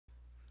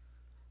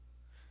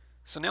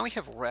So now we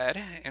have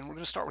red, and we're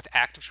going to start with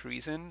active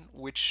treason,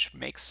 which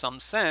makes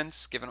some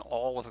sense given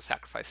all of the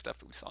sacrifice stuff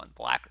that we saw in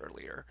black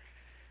earlier.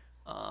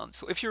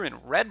 So if you're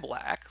in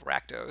red-black,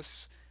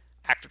 Rakdos,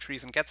 active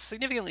treason gets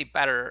significantly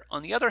better.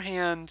 On the other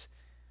hand,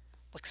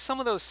 like some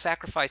of those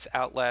sacrifice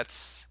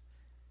outlets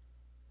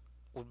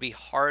would be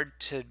hard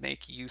to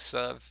make use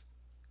of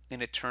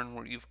in a turn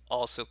where you've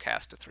also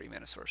cast a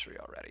 3-mana sorcery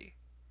already.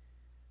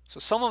 So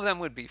some of them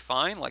would be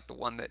fine, like the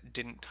one that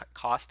didn't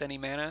cost any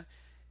mana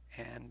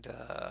and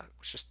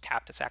was just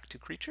tapped to sack 2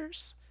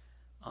 creatures.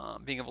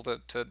 Being able to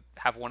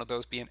have one of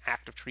those be an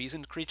active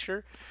treason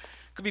creature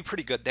could be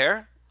pretty good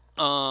there.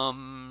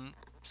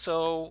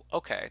 So,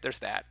 okay, there's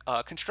that.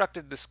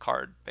 Constructed, this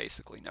card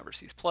basically never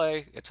sees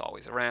play. It's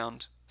always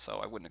around, so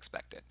I wouldn't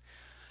expect it.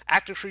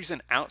 Active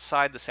treason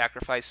outside the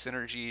sacrifice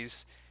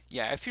synergies.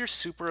 Yeah, if you're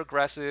super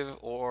aggressive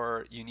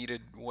or you need a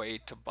way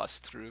to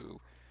bust through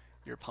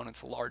your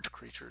opponent's large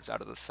creatures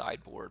out of the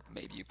sideboard,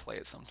 maybe you play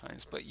it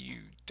sometimes, but you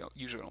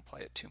usually don't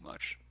play it too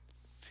much.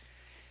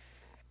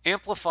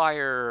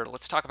 Amplifier,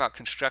 let's talk about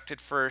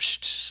constructed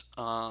first.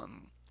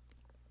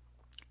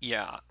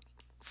 Yeah,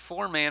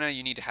 4 mana,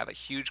 you need to have a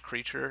huge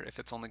creature if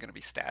it's only going to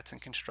be stats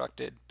and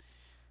constructed.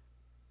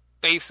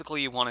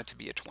 Basically, you want it to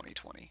be a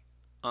 20/20.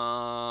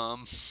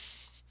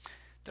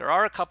 There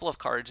are a couple of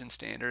cards in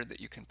standard that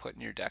you can put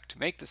in your deck to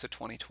make this a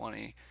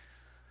 20/20.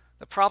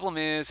 The problem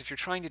is, if you're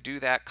trying to do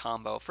that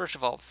combo, first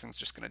of all, the thing's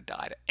just going to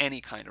die to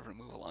any kind of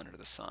removal under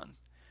the sun.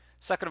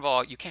 Second of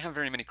all, you can't have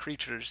very many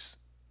creatures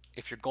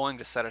if you're going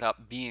to set it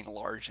up being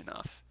large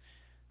enough,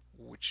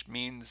 which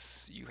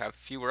means you have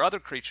fewer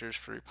other creatures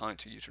for your opponent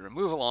to use your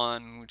removal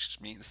on,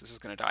 which means this is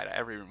going to die to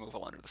every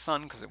removal under the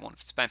sun because they won't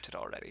have spent it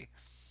already.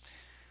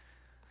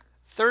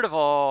 Third of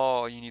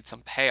all, you need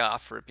some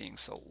payoff for it being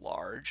so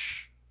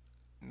large.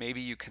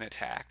 Maybe you can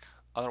attack.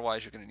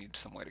 Otherwise, you're going to need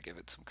some way to give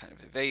it some kind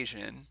of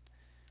evasion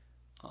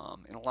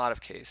in a lot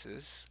of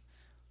cases.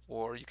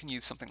 Or you can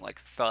use something like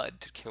Thud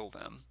to kill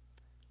them,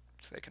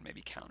 so they can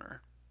maybe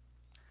counter.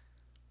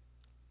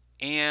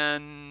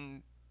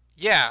 And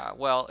yeah,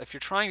 well, if you're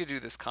trying to do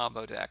this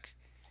combo deck,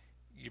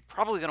 you're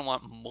probably going to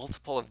want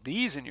multiple of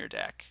these in your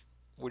deck,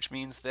 which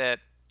means that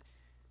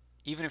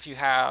even if you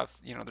have,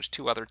 there's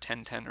 2 other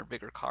 10/10 or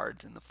bigger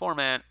cards in the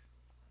format,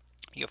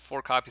 you have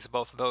 4 copies of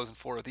both of those and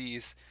 4 of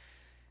these,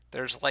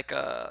 there's like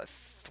a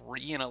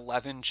 3 in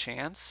 11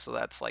 chance, so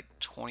that's like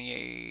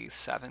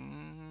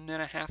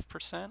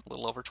 27.5%, a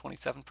little over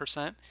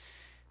 27%,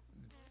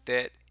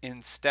 that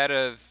instead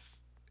of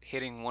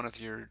hitting one of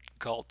your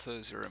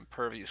Ghaltas or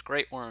Impervious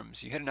Great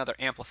Worms, you hit another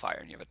Amplifier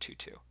and you have a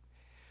 2/2.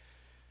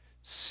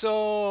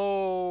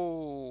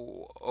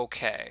 So,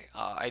 okay,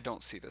 I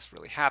don't see this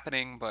really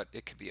happening, but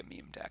it could be a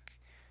meme deck.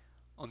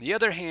 On the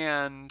other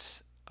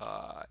hand,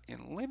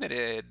 in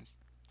Limited,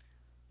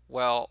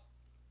 well,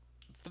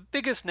 the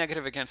biggest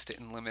negative against it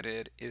in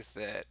Limited is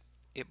that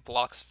it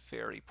blocks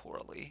very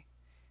poorly.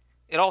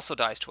 It also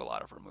dies to a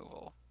lot of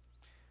removal.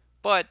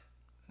 But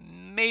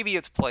maybe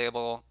it's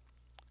playable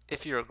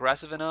if you're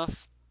aggressive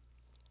enough.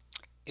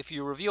 If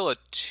you reveal a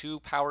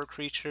 2-power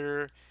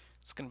creature,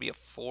 it's going to be a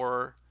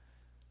 4.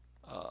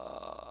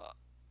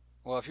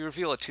 Well, if you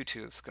reveal a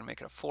 2/2, it's going to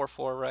make it a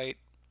 4/4, right?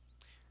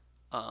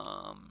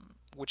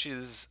 Which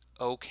is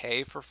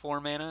okay for 4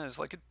 mana. It's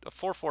like a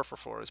 4/4 for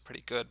 4 is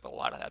pretty good, but a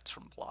lot of that's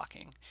from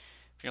blocking.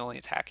 If you're only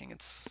attacking,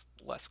 it's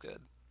less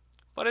good.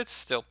 But it's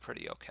still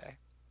pretty okay.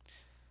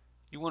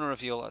 You want to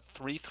reveal a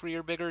 3/3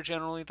 or bigger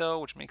generally, though,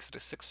 which makes it a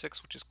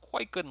 6/6, which is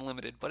quite good and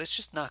limited, but it's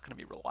just not going to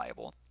be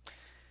reliable.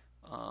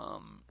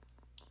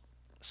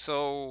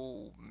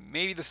 So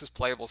maybe this is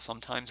playable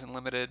sometimes in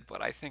Limited,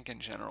 but I think in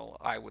general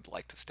I would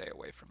like to stay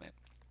away from it.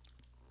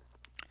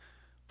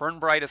 Burn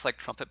Bright is like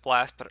Trumpet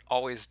Blast, but it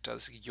always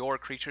does your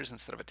creatures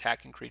instead of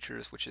attacking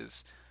creatures, which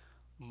is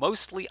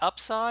mostly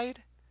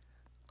upside.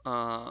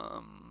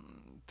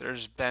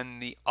 There's been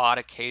the odd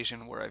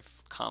occasion where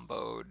I've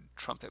comboed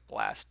Trumpet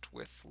Blast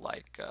with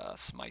like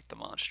Smite the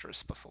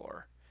Monstrous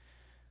before.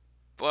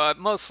 But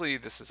mostly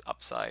this is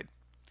upside.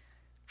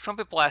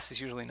 Trumpet Blast is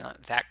usually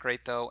not that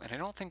great though, and I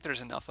don't think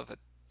there's enough of a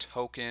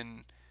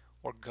token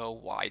or go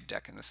wide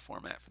deck in this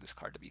format for this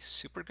card to be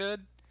super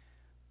good.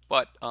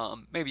 But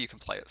maybe you can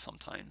play it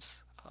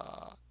sometimes.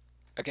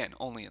 Again,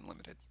 only in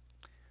Limited.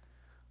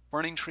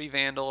 Burning Tree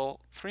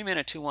Vandal, 3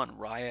 mana 2/1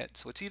 Riot,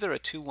 so it's either a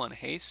 2/1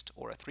 haste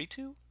or a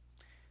 3/2.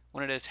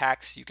 When it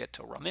attacks, you get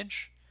to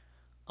Rummage.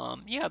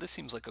 Yeah, this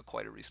seems like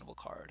quite a reasonable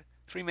card.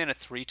 3 mana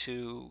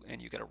 3/2,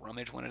 and you get a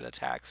Rummage when it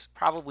attacks.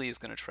 Probably is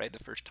going to trade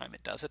the first time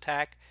it does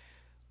attack,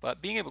 but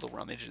being able to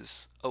Rummage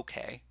is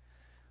okay.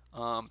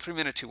 3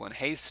 mana 2/1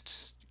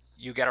 haste,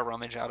 you get a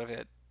Rummage out of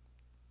it.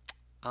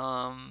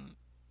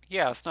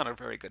 Yeah, it's not a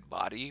very good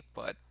body,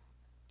 but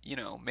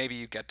maybe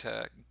you get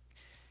to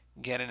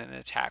get in an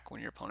attack when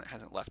your opponent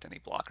hasn't left any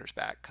blockers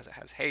back because it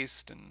has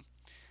haste, and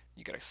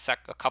you get a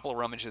couple of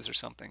Rummages or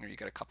something, or you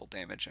get a couple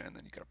damage in, and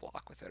then you get a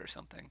block with it or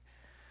something.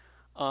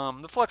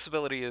 The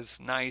flexibility is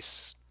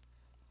nice.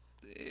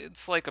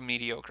 It's like a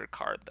mediocre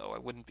card, though. I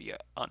wouldn't be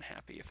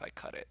unhappy if I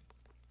cut it.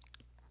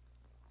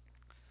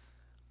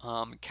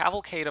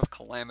 Cavalcade of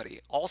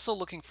Calamity. Also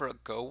looking for a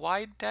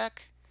go-wide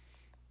deck,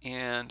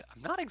 and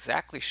I'm not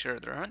exactly sure.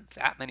 There aren't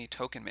that many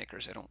token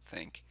makers, I don't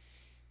think,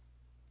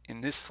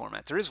 in this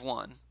format. There is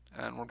one,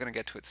 and we're going to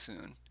get to it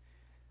soon.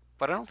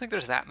 But I don't think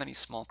there's that many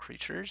small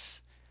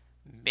creatures.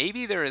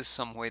 Maybe there is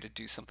some way to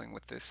do something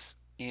with this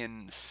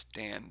in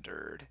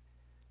Standard.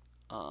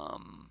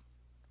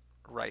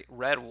 Right,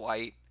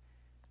 red-white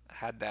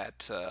had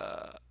that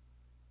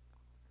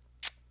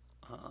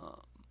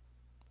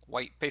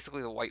white,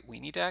 basically the white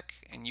weenie deck,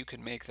 and you could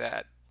make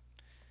that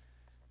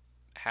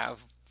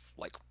have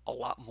like a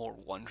lot more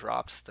one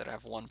drops that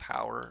have one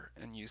power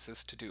and use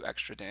this to do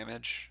extra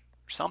damage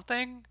or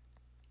something.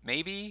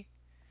 Maybe.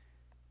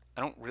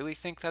 I don't really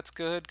think that's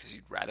good because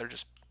you'd rather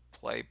just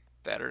play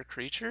better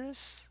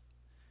creatures.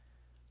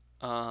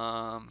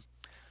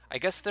 I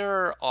guess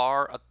there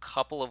are a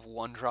couple of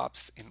one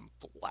drops in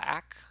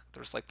black.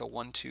 There's like the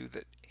 1/2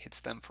 that hits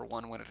them for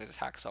 1 when it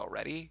attacks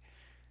already.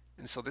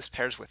 And so this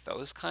pairs with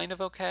those kind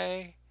of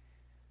okay.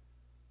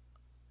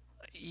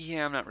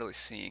 Yeah, I'm not really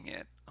seeing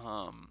it.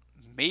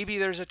 Maybe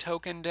there's a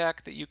token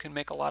deck that you can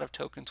make a lot of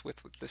tokens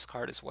with this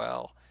card as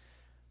well.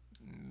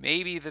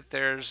 Maybe that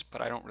there's,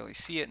 but I don't really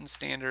see it in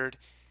Standard.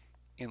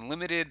 In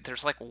Limited,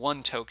 there's like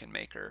one token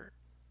maker.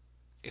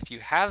 If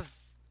you have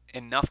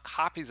enough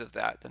copies of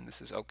that, then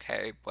this is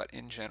okay, but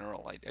in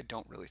general, I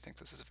don't really think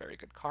this is a very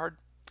good card.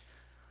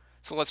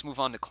 So let's move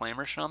on to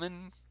Clamor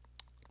Shaman.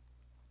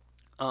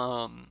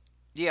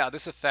 Yeah,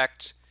 this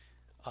effect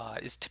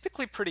is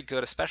typically pretty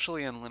good,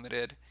 especially in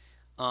Limited.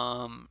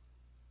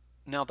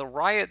 Now the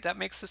Riot, that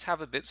makes this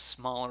have a bit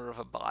smaller of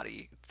a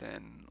body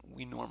than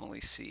we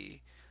normally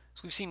see.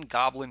 So we've seen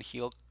Goblin,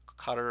 Heel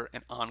Cutter,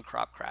 and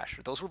On-Crop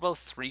Crasher. Those were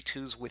both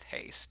 3/2s with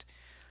haste.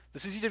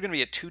 This is either going to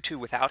be a 2/2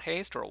 without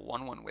haste or a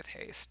 1/1 with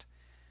haste.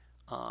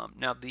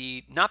 Now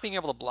the not being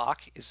able to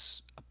block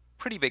is a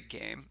pretty big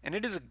game, and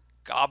it is a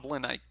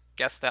Goblin. I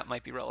guess that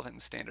might be relevant in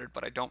Standard,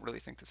 but I don't really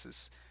think this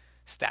is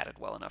statted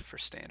well enough for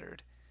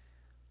Standard.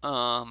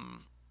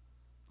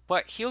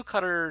 But Heel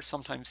Cutter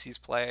sometimes sees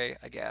play,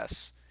 I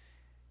guess.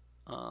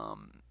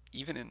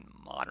 Even in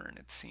Modern,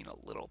 it's seen a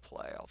little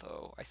play,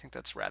 although I think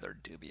that's rather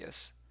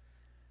dubious.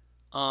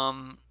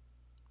 And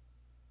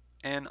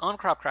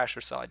On-Crop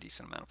Crasher saw a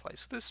decent amount of play,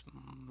 so this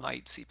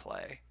might see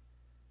play.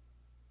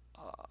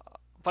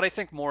 But I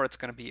think more it's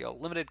going to be a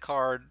limited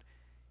card,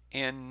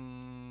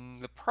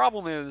 and the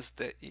problem is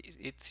that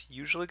it's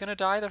usually going to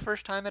die the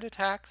first time it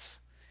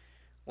attacks,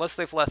 unless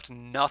they've left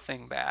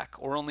nothing back,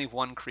 or only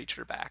one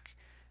creature back,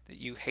 that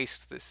you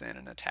haste this in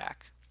and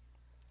attack,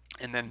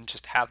 and then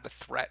just have the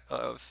threat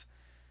of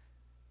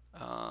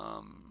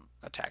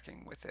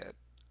attacking with it.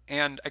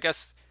 And I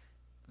guess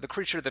the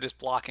creature that is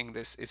blocking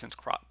this isn't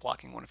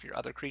blocking one of your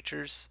other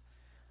creatures.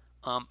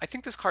 I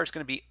think this card is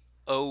going to be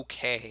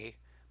okay,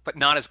 but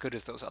not as good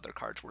as those other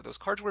cards were. Those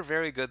cards were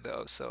very good,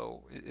 though,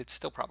 so it's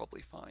still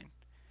probably fine.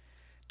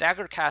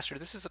 Dagger Caster,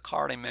 this is a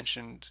card I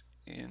mentioned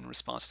in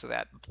response to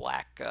that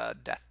black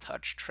Death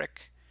Touch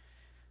trick.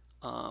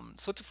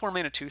 So it's a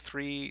 4-mana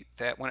 2/3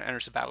 that when it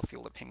enters the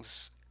battlefield, it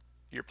pings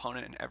your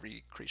opponent and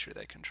every creature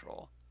they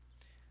control.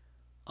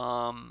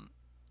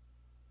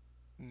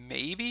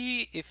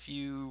 Maybe if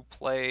you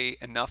play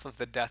enough of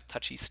the Death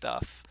Touchy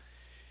stuff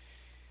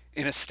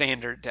in a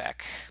Standard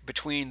deck,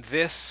 between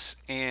this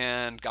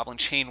and Goblin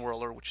Chain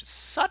Whirler, which is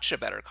such a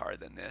better card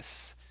than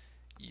this,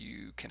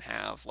 you can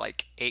have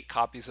like 8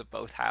 copies of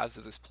both halves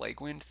of this Plague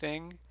Wind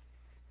thing,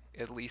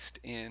 at least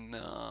in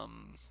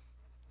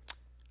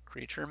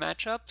creature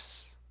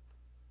matchups.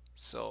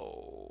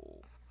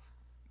 So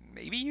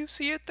maybe you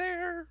see it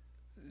there.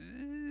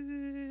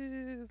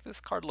 This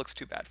card looks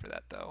too bad for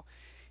that, though.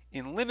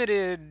 In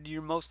Limited,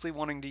 you're mostly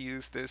wanting to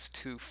use this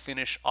to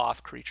finish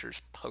off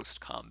creatures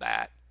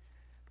post-combat,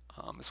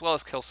 as well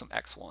as kill some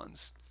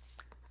X1s.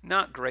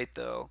 Not great,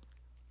 though.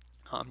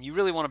 You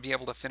really want to be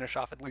able to finish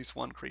off at least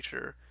one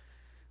creature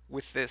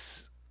with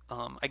this.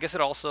 I guess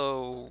it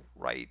also,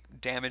 right,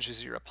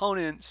 damages your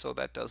opponent, so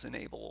that does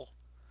enable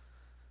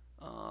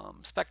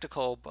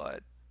Spectacle,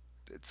 but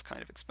it's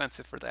kind of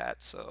expensive for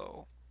that,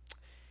 so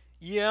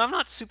yeah, I'm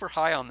not super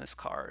high on this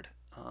card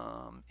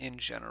in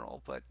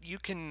general, but you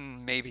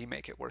can maybe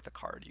make it worth a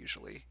card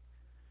usually,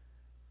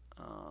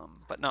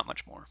 but not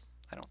much more,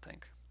 I don't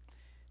think.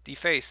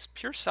 Deface,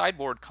 pure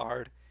sideboard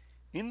card.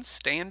 In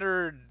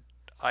Standard,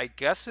 I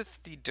guess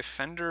if the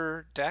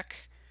Defender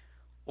deck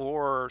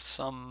or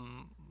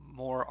some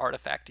more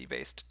artifacty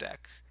based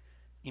deck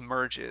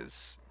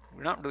emerges,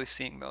 we're not really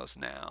seeing those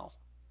now.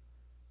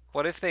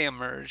 But if they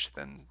emerge,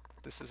 then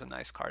this is a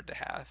nice card to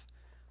have.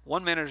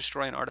 1 mana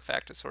destroy an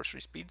artifact at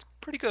sorcery speed's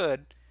pretty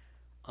good.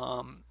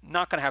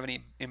 Not going to have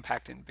any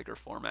impact in bigger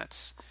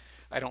formats,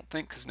 I don't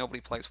think, because nobody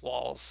plays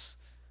walls.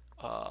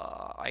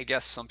 I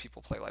guess some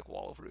people play like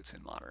Wall of Roots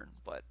in Modern,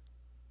 but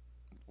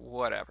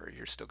whatever.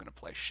 You're still going to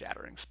play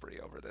Shattering Spree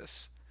over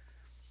this.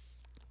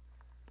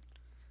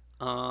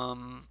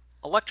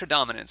 Electro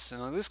Dominance.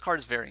 Now, this card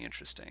is very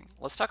interesting.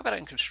 Let's talk about it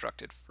in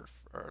Constructed,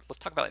 or let's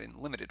talk about it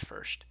in Limited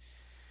first,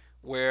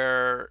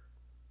 where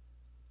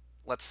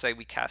let's say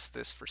we cast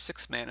this for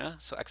 6 mana,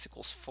 so X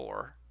equals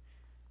 4.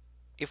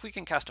 if we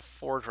can cast a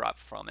 4-drop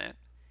from it,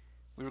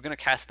 we were going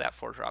to cast that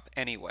 4-drop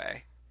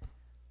anyway.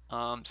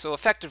 So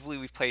effectively,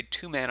 we've played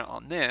 2 mana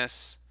on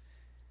this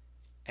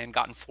and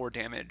gotten 4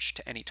 damage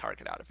to any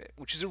target out of it,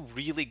 which is a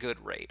really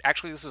good rate.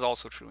 Actually, this is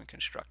also true in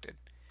Constructed.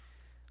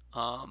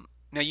 Now,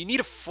 you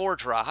need a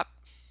 4-drop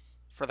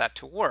for that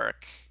to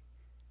work.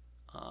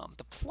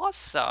 The plus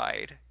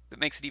side that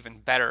makes it even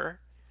better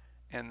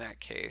in that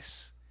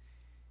case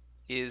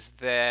is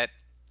that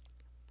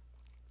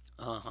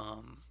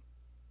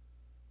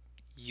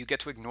you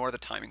get to ignore the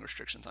timing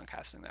restrictions on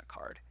casting that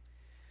card.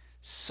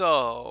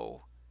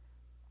 So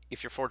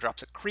if your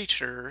 4-drop's a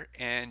creature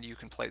and you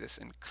can play this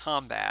in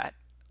combat,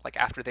 like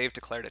after they've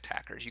declared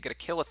attackers, you get to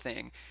kill a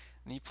thing,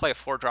 and you play a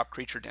 4-drop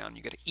creature down,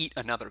 you get to eat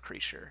another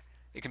creature.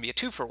 It can be a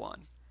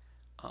 2-for-1,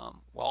 while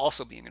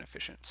also being an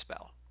efficient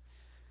spell.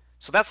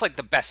 So that's like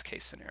the best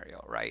case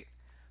scenario, right?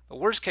 The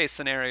worst case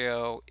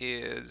scenario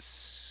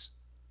is,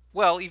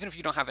 well, even if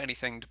you don't have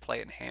anything to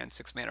play in hand,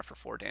 6 mana for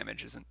 4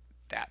 damage isn't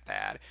that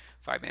bad.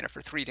 5 mana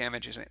for 3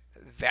 damage isn't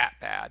that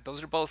bad.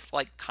 Those are both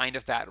like kind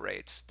of bad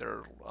rates.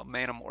 They're a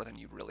mana more than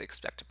you really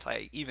expect to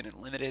play, even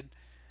in limited.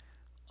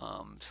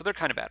 So they're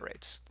kind of bad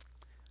rates.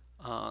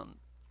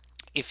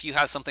 If you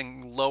have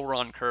something lower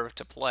on curve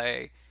to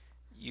play,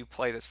 you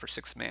play this for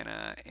 6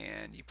 mana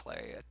and you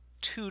play a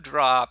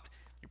 2-drop.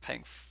 You're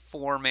paying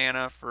 4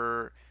 mana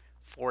for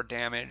 4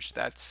 damage.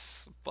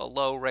 That's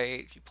below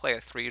rate. If you play a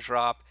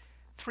 3-drop,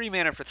 3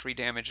 mana for 3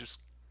 damage is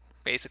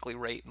basically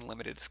rate in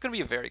limited. It's going to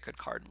be a very good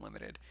card in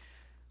limited.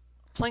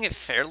 Playing it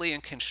fairly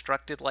and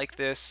constructed like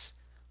this,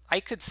 I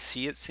could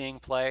see it seeing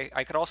play.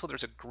 I could also,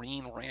 there's a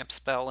green ramp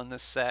spell in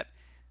this set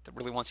that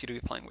really wants you to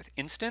be playing with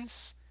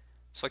instants.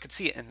 So I could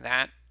see it in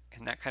that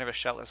kind of a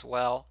shell as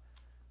well.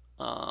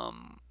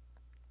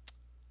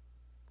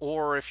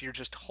 Or if you're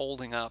just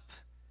holding up,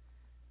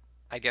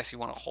 I guess you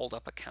want to hold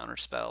up a counter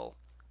spell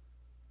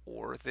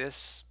or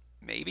this,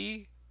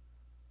 maybe.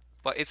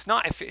 But it's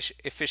not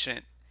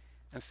efficient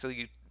until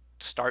you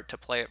start to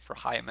play it for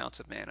high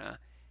amounts of mana.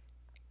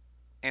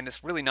 And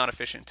it's really not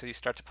efficient until you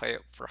start to play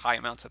it for high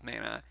amounts of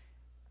mana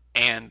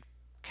and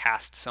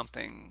cast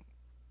something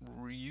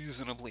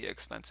reasonably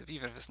expensive,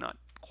 even if it's not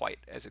quite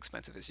as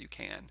expensive as you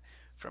can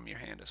from your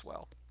hand as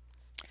well.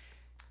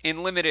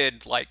 In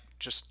limited, like,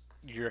 just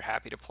you're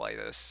happy to play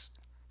this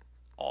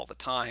all the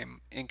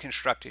time. In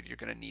constructed, you're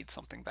going to need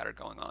something better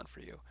going on for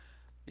you.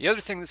 The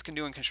other thing this can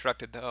do in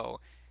constructed, though,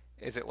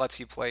 is it lets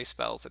you play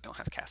spells that don't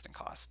have casting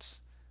costs.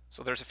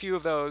 So there's a few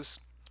of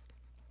those.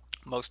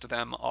 Most of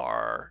them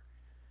are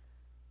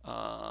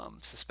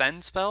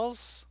suspend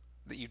spells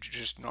that you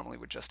just normally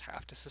would just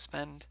have to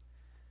suspend,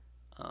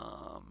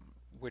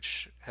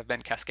 which have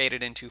been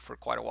cascaded into for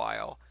quite a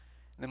while.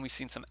 And then we've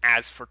seen some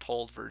as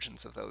foretold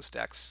versions of those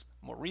decks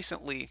more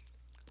recently.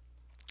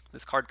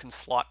 This card can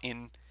slot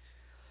in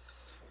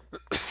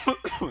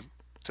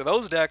to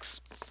those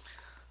decks.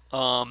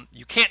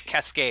 You can't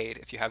cascade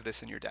if you have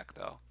this in your deck,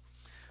 though.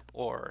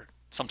 Or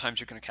sometimes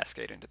you're going to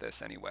cascade into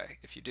this anyway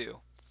if you do.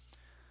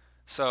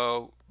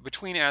 So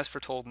between as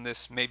foretold and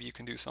this, maybe you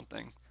can do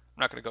something. I'm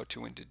not going to go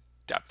too into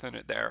depth in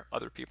it there.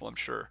 Other people, I'm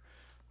sure,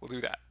 will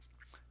do that.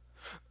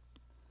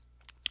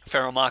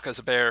 Pharomaka is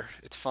a bear.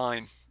 It's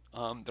fine.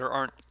 There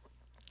aren't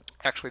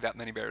actually that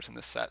many bears in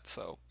this set,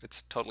 so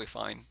it's totally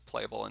fine,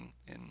 playable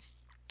in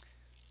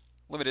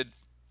limited.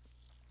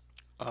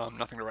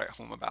 Nothing to write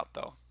home about,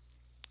 though.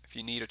 If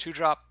you need a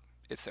 2-drop,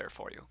 it's there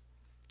for you.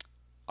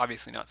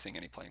 Obviously not seeing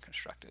any play in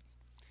constructed.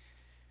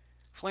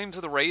 Flames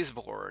of the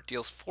Razeborer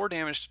deals 4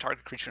 damage to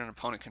target creature an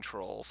opponent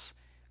controls,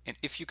 and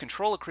if you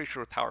control a creature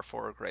with power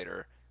 4 or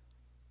greater,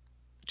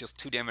 it deals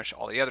 2 damage to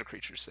all the other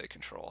creatures they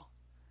control.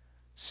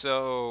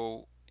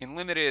 So in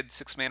limited,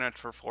 6 mana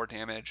for 4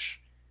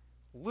 damage,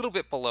 a little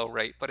bit below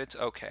rate, but it's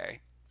okay.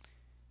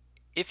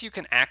 If you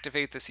can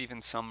activate this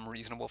even some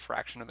reasonable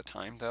fraction of the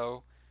time,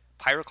 though,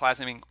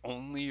 pyroclasming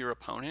only your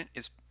opponent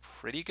is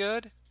pretty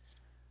good.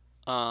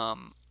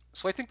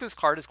 So I think this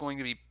card is going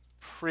to be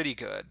pretty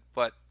good,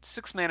 but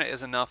 6 mana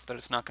is enough that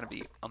it's not going to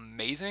be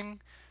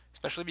amazing,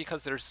 especially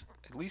because there's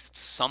at least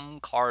some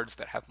cards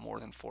that have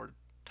more than 4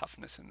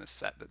 toughness in this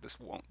set that this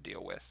won't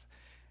deal with.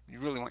 You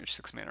really want your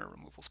 6 mana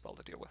removal spell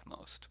to deal with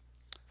most.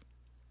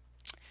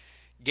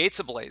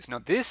 Gates Ablaze. Now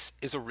this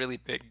is a really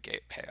big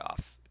gate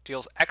payoff. It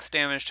deals X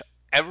damage to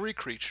every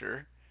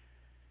creature,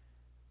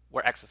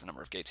 where X is the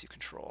number of gates you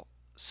control.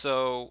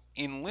 So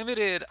in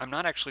limited, I'm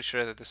not actually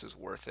sure that this is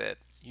worth it.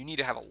 You need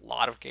to have a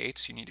lot of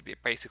gates. You need to be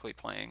basically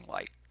playing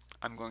like,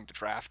 I'm going to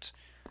draft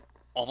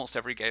almost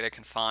every gate I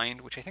can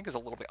find, which I think is a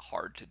little bit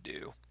hard to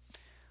do.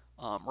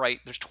 Right,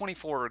 there's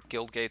 24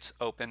 guild gates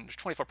open. There's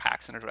 24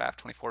 packs in a draft.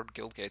 24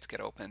 guild gates get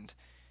opened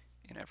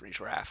in every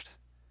draft,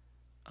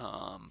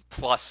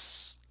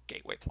 plus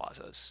gateway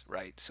plazas,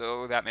 right?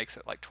 So that makes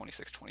it like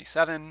 26,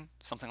 27,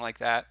 something like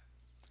that.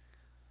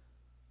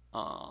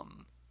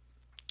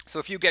 So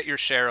if you get your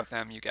share of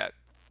them, you get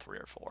 3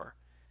 or 4.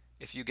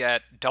 If you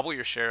get double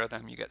your share of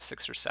them, you get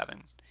 6 or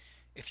 7.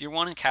 If you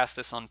want to cast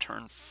this on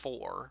turn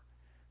 4,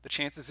 the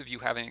chances of you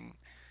having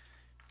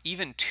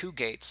even 2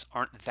 gates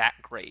aren't that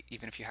great,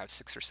 even if you have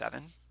 6 or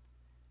 7.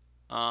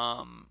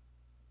 Um,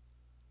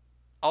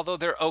 although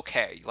they're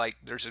okay. Like,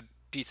 there's a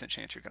decent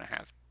chance you're going to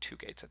have 2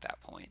 gates at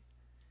that point.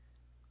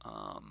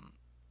 Um,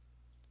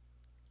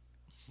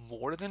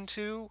 more than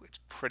 2, it's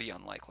pretty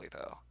unlikely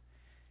though.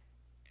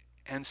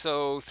 And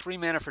so 3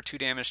 mana for 2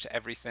 damage to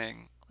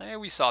everything.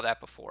 We saw that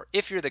before.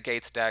 If you're the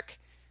Gates deck,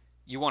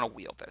 you want to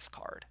wield this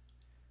card.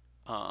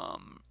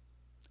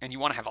 And you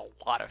want to have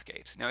a lot of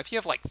gates. Now, if you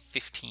have like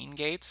 15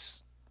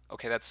 gates,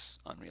 okay, that's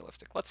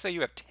unrealistic. Let's say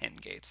you have 10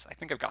 gates. I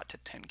think I've got to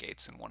 10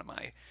 gates in one of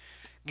my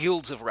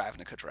Guilds of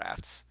Ravnica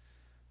drafts.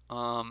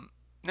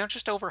 Now,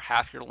 just over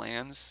half your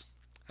lands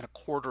and a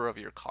quarter of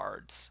your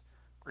cards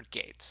are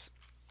gates.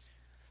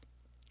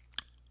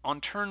 On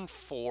turn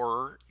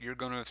 4, you're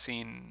going to have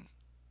seen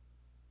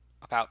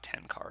about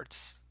 10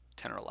 cards,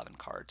 10 or 11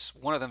 cards.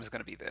 One of them is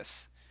going to be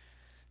this.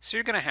 So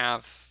you're going to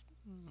have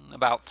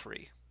about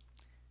 3.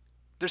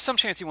 There's some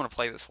chance you want to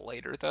play this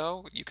later,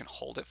 though. You can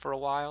hold it for a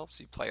while,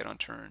 so you play it on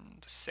turn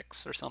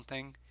 6 or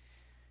something,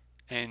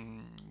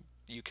 and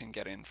you can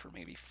get in for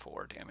maybe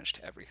 4 damage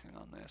to everything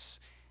on this.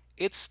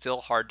 It's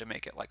still hard to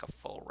make it like a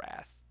full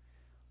Wrath.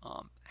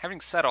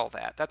 Having said all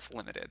that, that's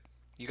limited.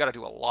 You got to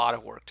do a lot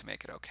of work to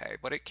make it okay,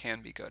 but it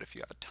can be good if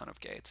you have a ton of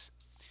gates.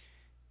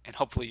 And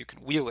hopefully you can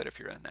wheel it if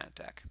you're in that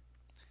deck.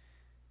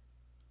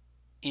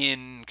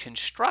 In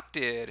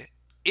Constructed,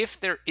 if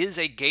there is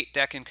a gate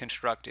deck in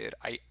Constructed,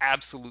 I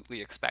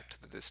absolutely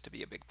expect this to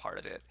be a big part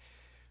of it.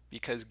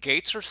 Because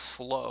gates are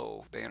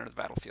slow. They enter the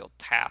battlefield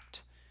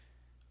tapped.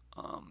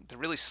 They're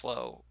really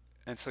slow.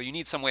 And so you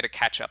need some way to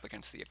catch up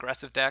against the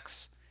aggressive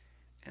decks.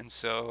 And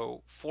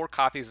so 4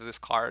 copies of this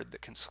card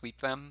that can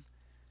sweep them,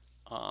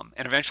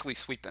 and eventually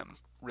sweep them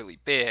really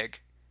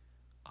big,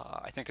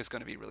 I think is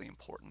going to be really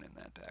important in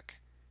that deck.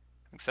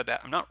 Having said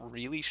that, I'm not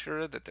really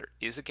sure that there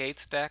is a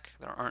Gates deck.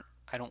 There aren't,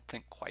 I don't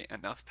think, quite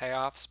enough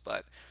payoffs,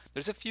 but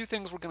there's a few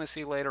things we're going to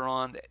see later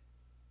on that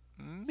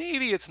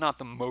maybe it's not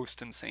the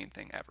most insane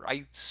thing ever.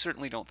 I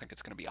certainly don't think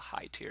it's going to be a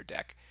high tier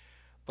deck,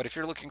 but if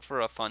you're looking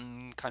for a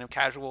fun, kind of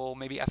casual,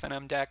 maybe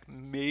FNM deck,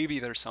 maybe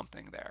there's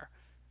something there.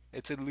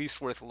 It's at least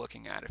worth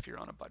looking at if you're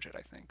on a budget,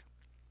 I think.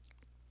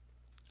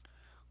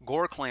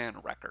 Gore Clan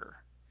Wrecker.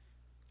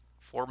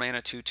 4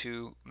 mana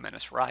 2/2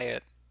 Menace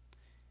Riot.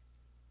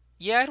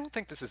 Yeah, I don't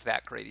think this is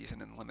that great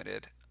even in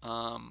limited.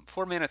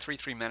 4 mana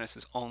 3/3 Menace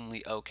is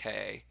only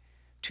okay.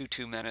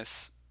 2/2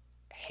 Menace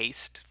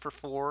Haste for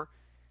 4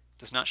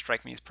 does not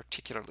strike me as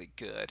particularly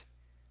good.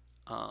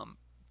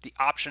 The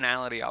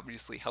optionality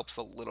obviously helps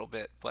a little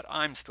bit, but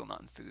I'm still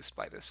not enthused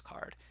by this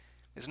card.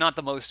 It's not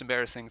the most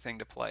embarrassing thing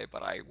to play,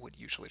 but I would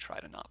usually try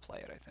to not play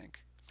it, I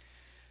think.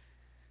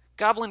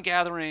 Goblin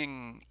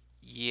Gathering,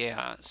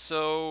 yeah,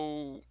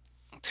 so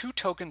 2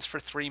 tokens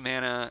for 3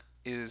 mana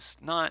is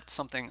not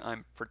something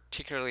I'm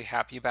particularly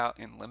happy about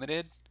in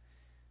limited.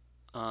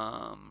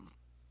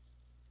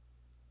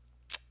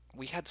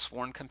 We had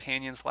Sworn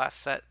Companions last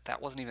set.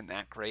 That wasn't even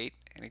that great,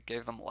 and it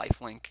gave them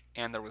lifelink,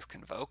 and there was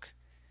Convoke.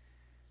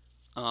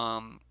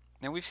 Now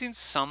we've seen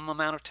some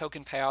amount of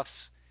token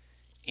payoffs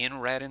in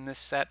red in this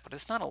set, but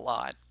it's not a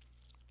lot.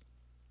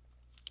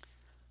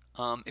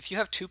 If you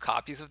have 2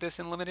 copies of this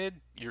in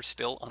limited, you're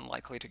still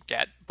unlikely to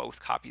get both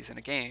copies in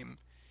a game,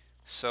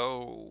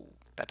 so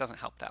that doesn't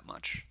help that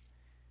much.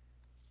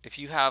 If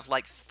you have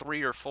like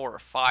 3 or 4 or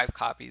 5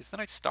 copies, then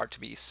I'd start to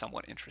be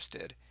somewhat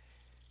interested.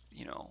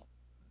 You know,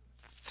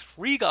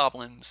 3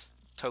 goblins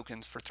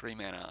tokens for 3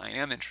 mana I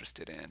am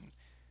interested in.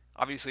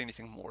 Obviously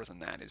anything more than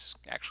that is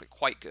actually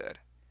quite good.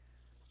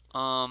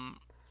 I'm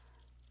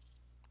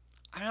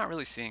not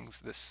really seeing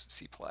this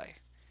see play.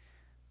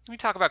 Let me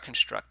talk about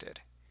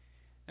Constructed.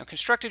 Now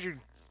Constructed,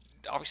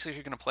 obviously if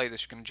you're going to play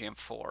this, you're going to jam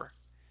 4.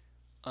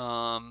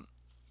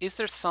 Is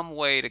there some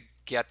way to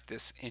get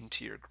this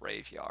into your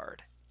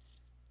graveyard?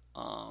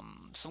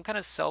 Some kind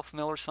of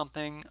self-mill or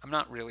something? I'm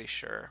not really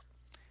sure.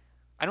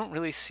 I don't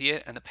really see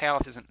it, and the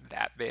payoff isn't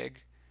that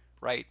big,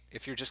 right?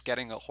 If you're just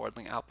getting a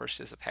Hordling Outburst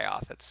as a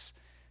payoff, it's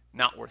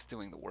not worth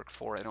doing the work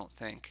for, I don't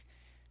think.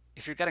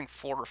 If you're getting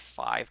 4 or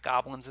 5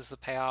 goblins as the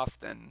payoff,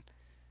 then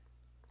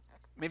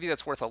maybe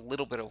that's worth a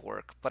little bit of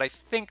work, but I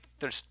think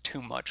there's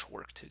too much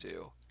work to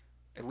do,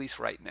 at least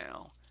right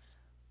now.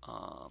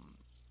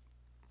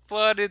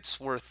 But it's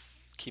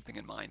worth keeping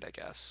in mind, I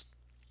guess.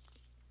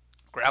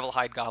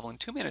 Gravelhide Goblin,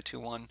 2 mana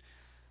 2/1.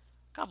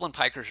 Goblin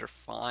Pikers are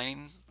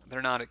fine.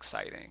 They're not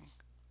exciting.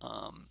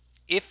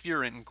 If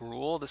you're in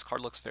Gruul, this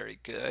card looks very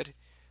good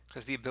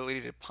because the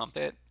ability to pump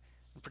it,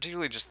 and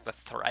particularly just the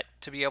threat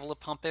to be able to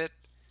pump it,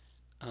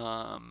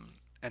 and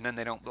then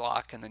they don't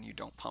block, and then you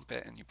don't pump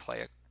it, and you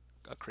play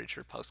a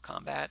creature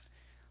post-combat,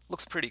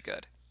 looks pretty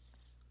good.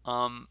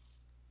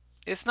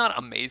 It's not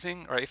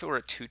amazing, or if it were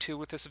a 2/2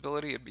 with this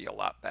ability, it'd be a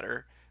lot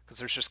better because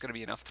there's just going to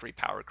be enough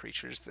 3-power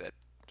creatures that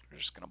are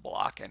just going to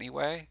block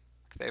anyway.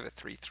 If they have a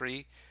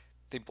 3/3,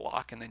 they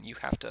block, and then you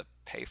have to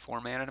pay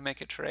 4 mana to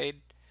make a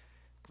trade,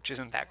 which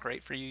isn't that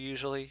great for you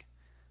usually.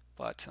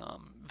 But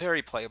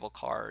very playable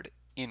card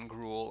in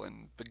Gruul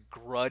and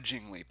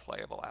begrudgingly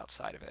playable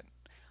outside of it.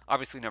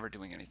 Obviously never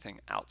doing anything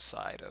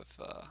outside of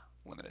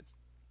limited.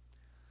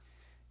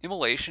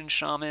 Immolation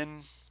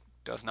Shaman,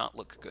 does not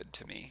look good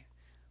to me.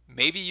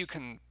 Maybe you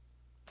can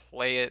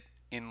play it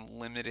in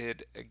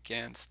limited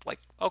against, like,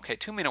 okay,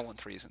 2 mana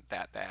 1/3 isn't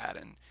that bad,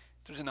 and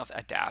if there's enough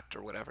adapt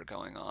or whatever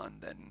going on,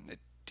 then it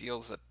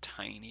deals a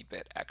tiny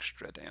bit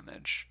extra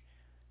damage.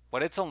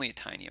 But it's only a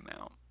tiny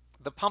amount.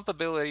 The pump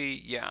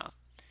ability, yeah.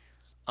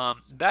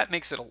 That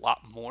makes it a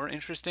lot more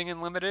interesting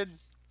in limited.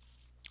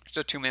 Just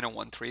a 2 mana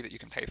 1/3 that you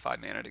can pay 5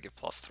 mana to give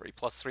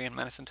 +3/+3 in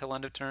menace until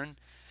end of turn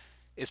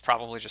is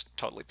probably just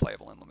totally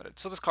playable in limited.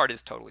 So this card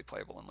is totally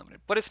playable in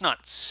limited, but it's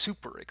not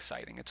super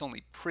exciting. It's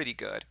only pretty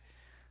good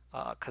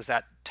because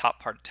that top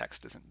part of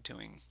text isn't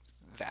doing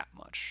that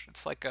much.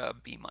 It's like a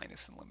B-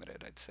 in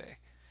limited, I'd say.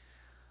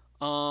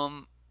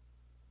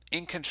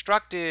 In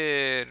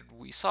constructed,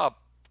 we saw a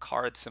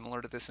card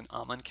similar to this in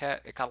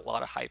Amonkhet. It got a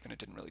lot of hype and it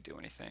didn't really do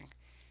anything.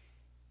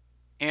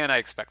 And I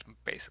expect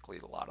basically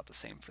a lot of the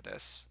same for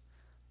this.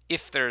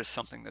 If there's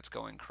something that's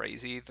going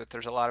crazy, that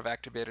there's a lot of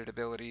activated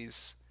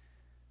abilities,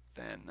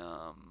 then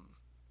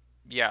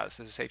yeah, this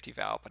is a safety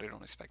valve, but I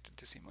don't expect it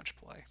to see much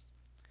play.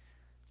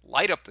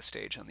 Light Up the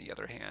Stage, on the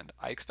other hand,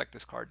 I expect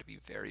this card to be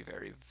very,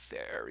 very,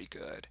 very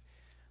good.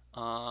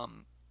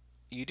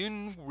 You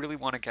do really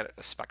want to get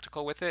a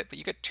spectacle with it, but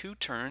you get 2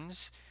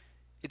 turns.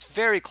 It's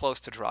very close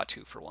to draw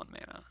 2 for 1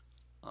 mana,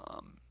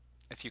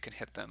 if you can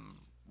hit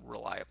them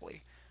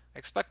reliably. I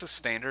expect the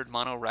standard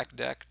mono rec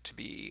deck to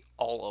be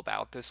all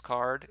about this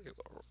card.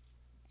 Well,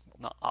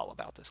 not all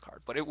about this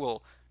card, but it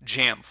will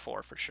jam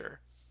 4 for sure.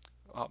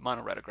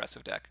 Mono red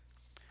aggressive deck.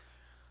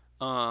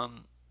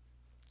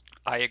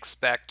 I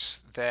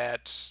expect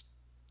that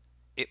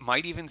it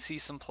might even see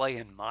some play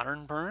in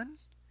Modern Burn.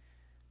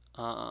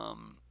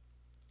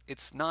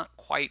 It's not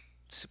quite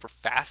super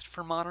fast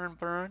for Modern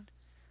Burn,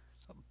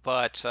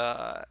 but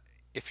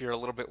if you're a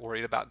little bit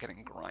worried about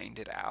getting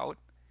grinded out,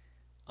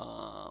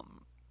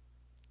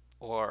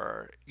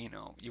 or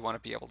you want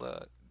to be able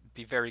to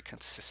be very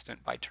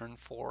consistent by turn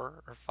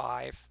 4 or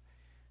 5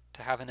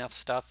 to have enough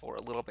stuff, or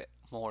a little bit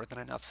more than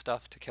enough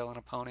stuff to kill an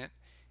opponent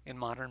in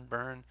Modern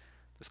Burn,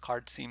 this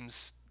card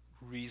seems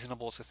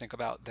reasonable to think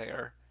about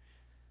there.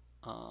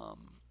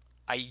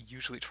 I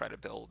usually try to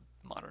build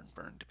Modern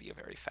Burn to be a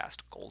very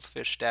fast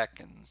Goldfish deck,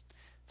 and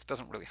this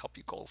doesn't really help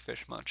you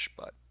Goldfish much,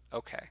 but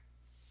okay.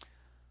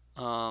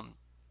 And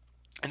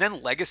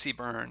then Legacy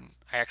Burn,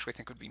 I actually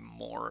think would be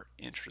more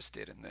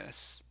interested in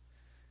this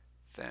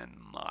than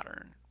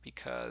Modern,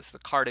 because the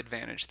card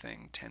advantage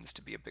thing tends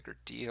to be a bigger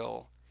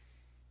deal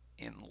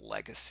in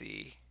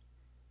Legacy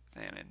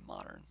than in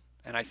Modern.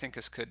 And I think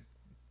this could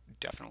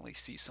definitely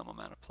see some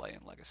amount of play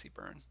in Legacy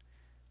Burn.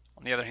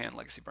 On the other hand,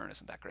 Legacy Burn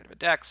isn't that great of a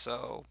deck,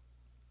 so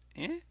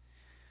yeah.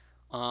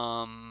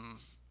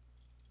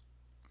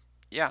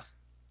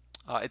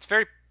 It's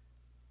very,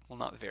 well,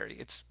 not very,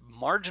 it's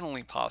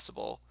marginally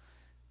possible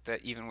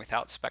that even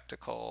without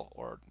Spectacle,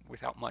 or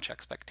without much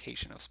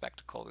expectation of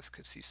Spectacle, this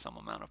could see some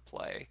amount of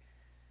play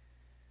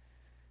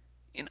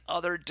in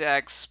other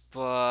decks,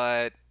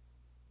 but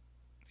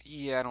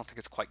yeah, I don't think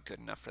it's quite good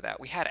enough for that.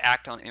 We had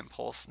Act on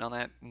Impulse. Now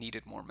that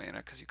needed more mana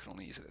because you could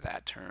only use it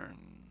that turn.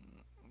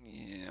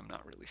 Yeah, I'm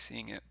not really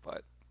seeing it,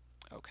 but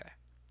okay.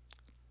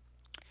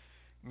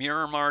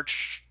 Mirror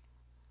March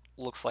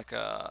looks like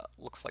an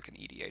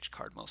EDH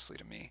card mostly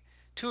to me.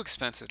 Too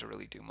expensive to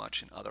really do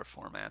much in other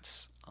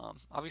formats.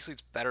 Obviously,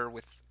 it's better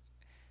with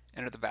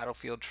Enter the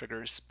Battlefield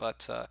triggers,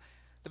 but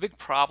the big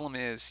problem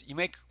is you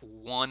make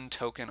 1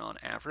 token on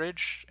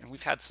average, and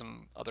we've had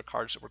some other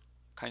cards that were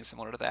kind of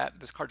similar to that.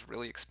 This card's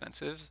really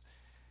expensive.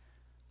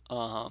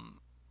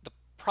 The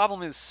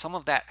problem is some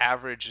of that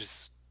average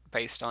is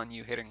based on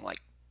you hitting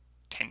like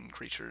 10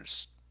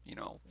 creatures,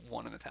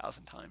 1 in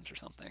 1,000 times or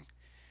something,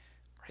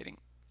 or hitting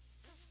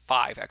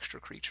 5 extra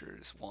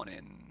creatures, 1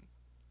 in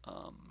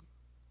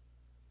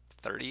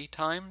 30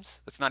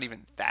 times. That's not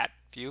even that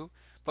few,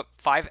 but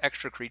 5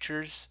 extra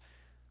creatures.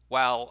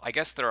 While I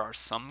guess there are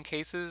some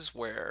cases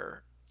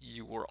where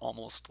you were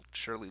almost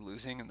surely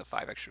losing and the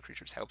 5 extra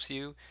creatures helps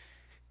you,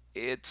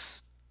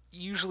 it's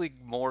usually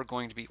more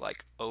going to be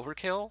like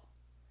overkill.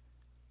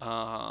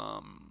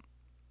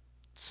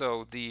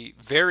 So the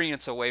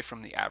variance away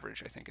from the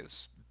average, I think,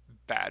 is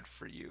bad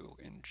for you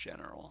in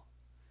general,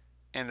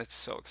 and it's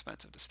so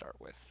expensive to start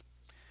with.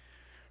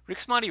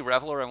 Rixmati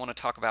Reveler I want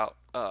to talk about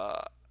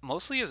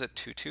mostly as a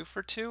 2/2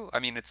 for 2. I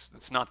mean,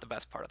 it's not the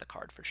best part of the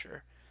card for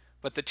sure,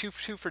 but the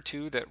 2/2 for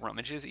 2 that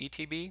rummages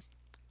ETB.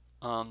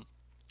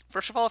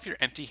 First of all, if you're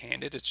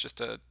empty-handed, it's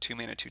just a 2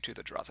 mana 2/2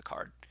 that draws a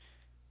card,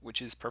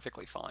 which is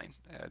perfectly fine.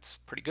 It's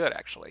pretty good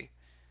actually.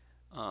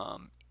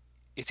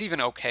 It's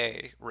even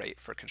okay rate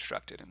for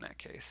constructed in that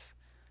case.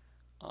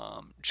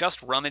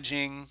 Just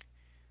rummaging,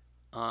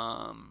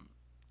 yeah,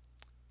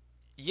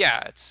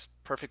 it's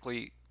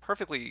perfectly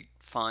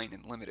fine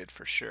and limited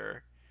for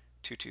sure.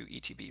 2/2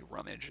 ETB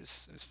rummage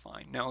is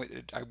fine. Now,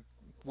 I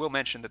will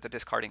mention that the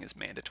discarding is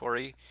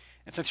mandatory,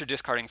 and since you're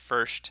discarding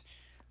first,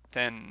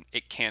 then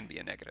it can be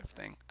a negative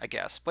thing, I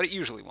guess, but it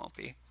usually won't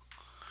be.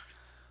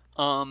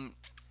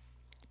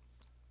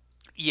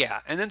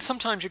 Yeah, and then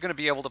sometimes you're going to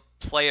be able to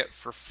play it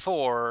for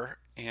 4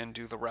 and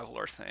do the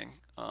Reveler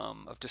thing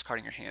of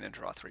discarding your hand and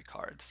draw 3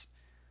 cards.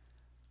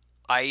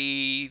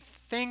 I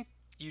think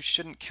you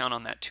shouldn't count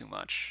on that too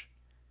much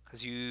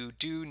because you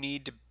do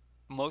need to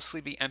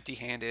mostly be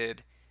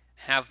empty-handed,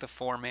 have the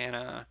 4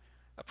 mana,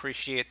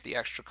 appreciate the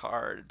extra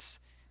cards,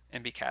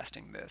 and be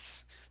casting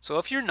this. So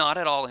if you're not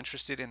at all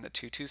interested in the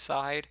 2/2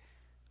 side,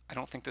 I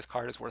don't think this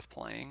card is worth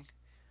playing.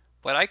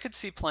 But I could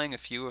see playing a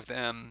few of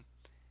them,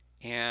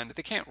 and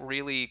they can't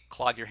really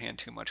clog your hand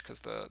too much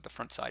because the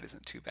front side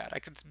isn't too bad. I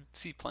could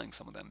see playing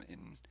some of them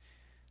in,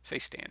 say,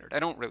 standard. I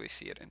don't really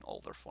see it in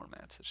older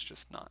formats. It's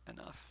just not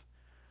enough.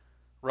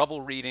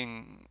 Rubble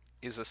Reading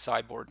is a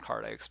sideboard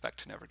card I expect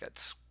to never get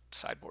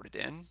sideboarded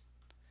in.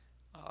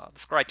 The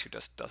Scry 2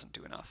 just doesn't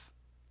do enough.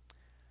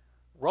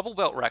 Rubble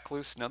Belt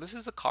Recluse. Now this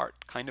is a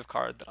kind of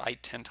card that I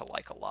tend to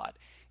like a lot.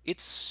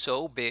 It's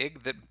so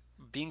big that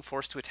being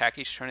forced to attack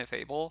each turn if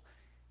able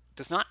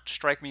does not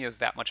strike me as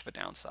that much of a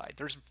downside.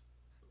 There's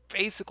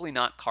basically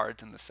not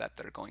cards in the set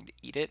that are going to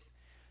eat it.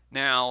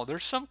 Now,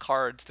 there's some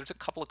cards, there's a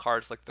couple of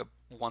cards like the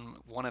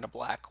one in a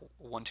black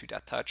 1/2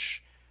 Death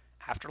Touch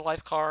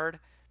Afterlife card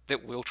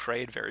that will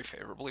trade very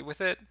favorably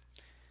with it.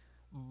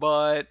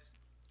 But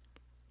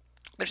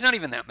there's not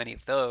even that many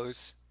of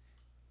those.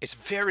 It's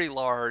very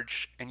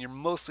large, and you're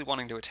mostly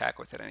wanting to attack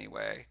with it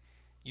anyway.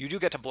 You do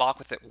get to block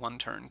with it one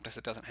turn because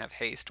it doesn't have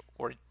haste,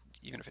 or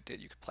even if it did,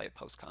 you could play it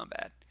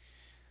post-combat.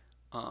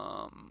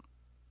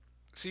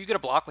 So you get a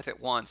block with it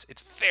once.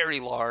 It's very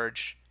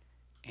large,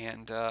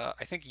 and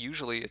I think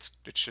usually it's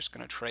just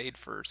going to trade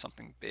for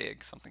something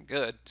big, something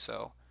good.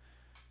 So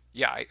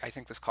yeah, I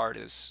think this card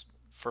is,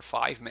 for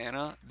 5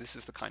 mana, this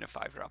is the kind of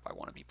 5-drop I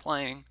want to be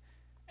playing,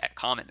 at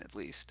common at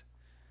least.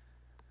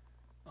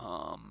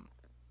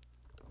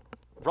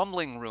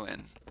 Rumbling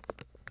Ruin.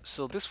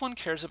 So this one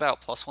cares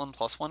about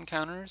 +1/+1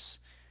 counters,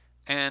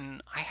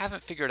 and I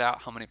haven't figured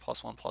out how many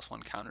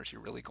 +1/+1 counters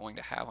you're really going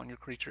to have on your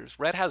creatures.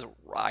 Red has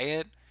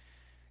Riot,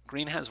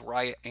 green has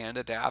Riot and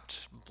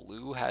Adapt,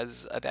 blue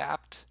has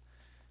Adapt.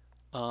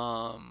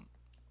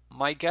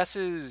 My guess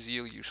is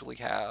you'll usually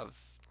have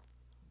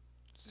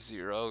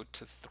 0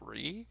 to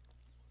 3.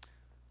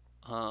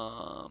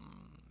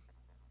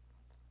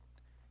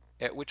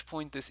 At which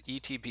point this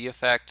ETB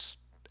effect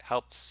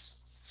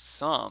helps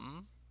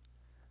some,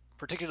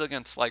 particularly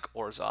against like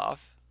Orzhov,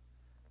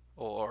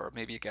 or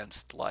maybe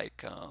against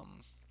like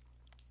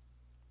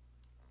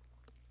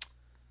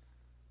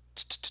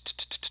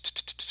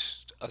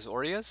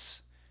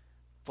Azorius,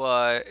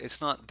 but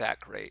it's not that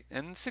great.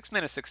 And 6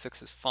 mana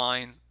 6/6 is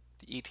fine.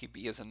 The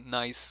ETB is a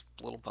nice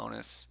little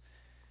bonus.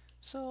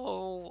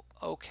 So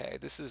okay,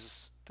 this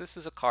is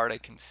a card I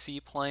can see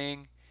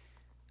playing,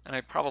 and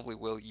I probably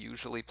will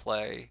usually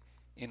play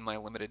in my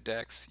limited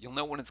decks. You'll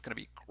know when it's going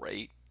to be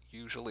great.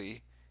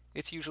 Usually,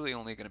 it's usually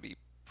only going to be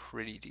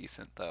pretty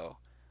decent though.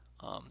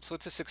 So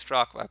it's a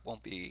 6-drop I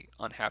won't be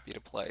unhappy to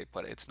play,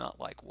 but it's not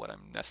like what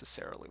I'm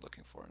necessarily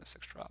looking for in a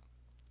 6-drop.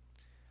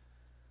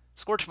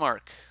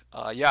 Scorchmark.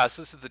 Yeah,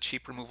 so this is the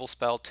cheap removal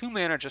spell. 2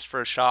 mana just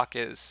for a shock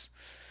is,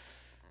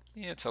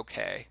 yeah, it's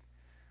okay.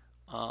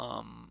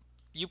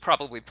 You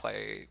probably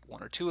play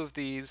 1 or 2 of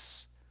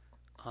these.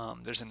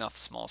 There's enough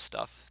small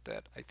stuff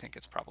that I think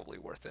it's probably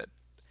worth it.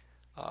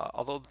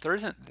 Although there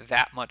isn't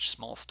that much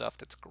small stuff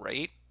that's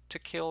great to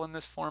kill in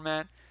this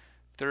format.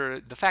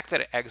 The fact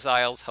that it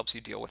exiles helps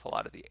you deal with a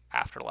lot of the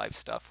afterlife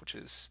stuff, which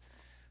is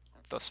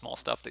the small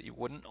stuff that you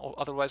wouldn't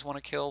otherwise want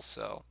to kill.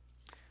 So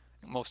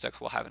most decks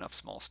will have enough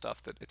small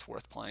stuff that it's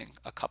worth playing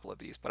a couple of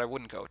these, but I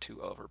wouldn't go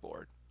too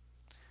overboard.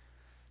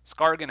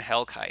 Skargan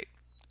Hellkite.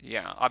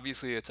 Yeah,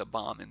 obviously it's a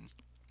bomb in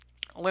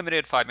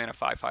limited. 5 mana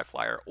 5/5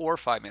 flyer or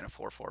 5 mana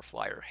 4/4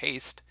 flyer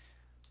haste.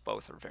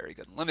 Both are very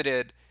good in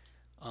limited.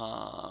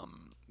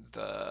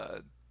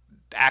 The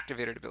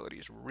activated ability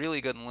is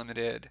really good in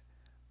limited,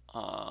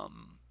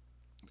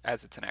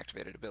 as it's an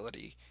activated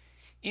ability.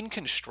 In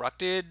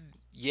constructed,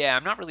 yeah,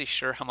 I'm not really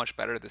sure how much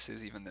better this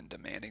is even than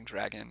Demanding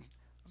Dragon.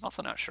 I'm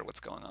also not sure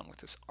what's going on with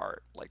this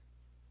art. Like,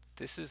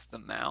 this is the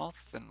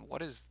mouth, and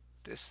what is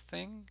this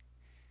thing?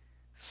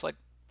 It's like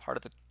part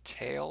of the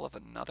tail of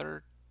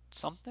another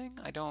something?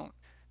 I don't...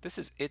 This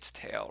is its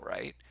tail,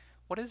 right?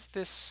 What is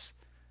this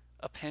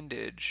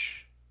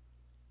appendage?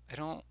 I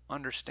don't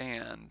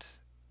understand.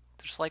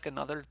 There's like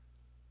another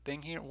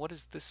thing here. What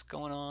is this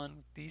going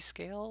on? These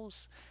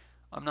scales?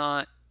 I'm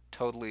not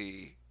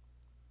totally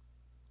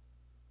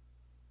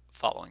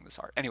following this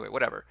art. Anyway,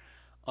 whatever.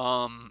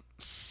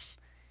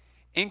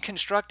 In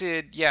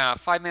constructed, yeah,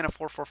 5 mana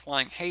 4/4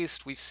 flying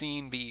haste we've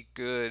seen be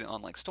good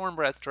on like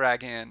Stormbreath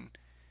Dragon.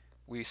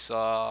 We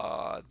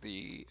saw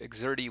the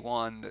Exerty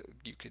one that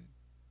you could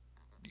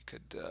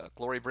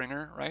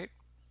Glorybringer, right?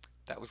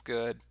 That was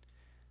good.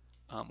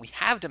 We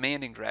have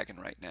Demanding Dragon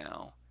right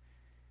now.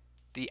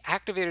 The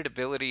activated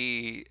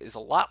ability is a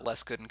lot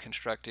less good in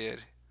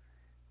constructed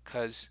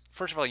because,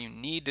 first of all, you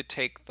need to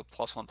take the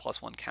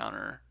 +1/+1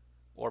 counter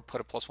or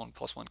put a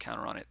 +1/+1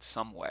 counter on it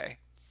some way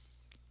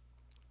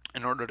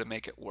in order to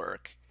make it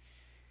work.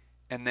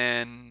 And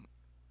then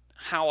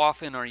how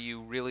often are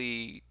you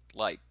really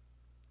like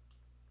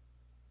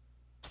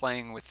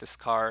playing with this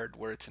card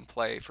where it's in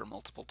play for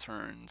multiple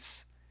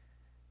turns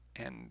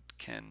and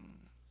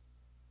can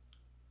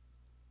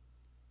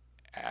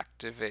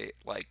activate,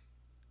 like,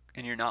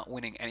 and you're not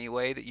winning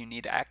anyway, that you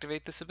need to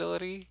activate this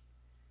ability.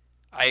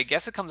 I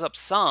guess it comes up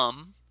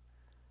some,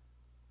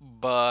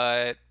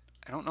 but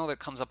I don't know that it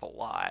comes up a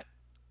lot.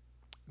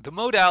 The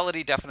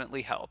modality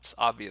definitely helps,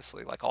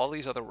 obviously, like all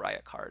these other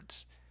Riot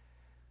cards.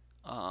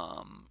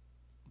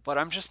 But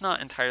I'm just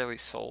not entirely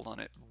sold on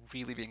it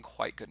really being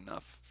quite good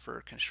enough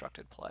for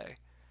constructed play.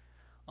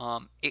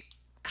 It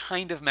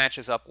kind of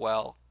matches up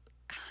well,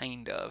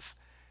 kind of,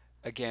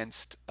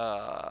 against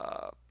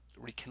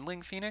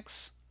Rekindling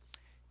Phoenix.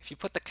 If you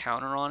put the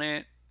counter on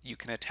it, you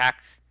can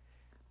attack,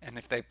 and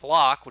if they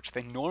block, which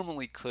they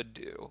normally could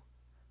do,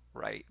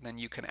 right, then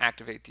you can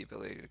activate the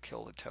ability to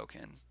kill the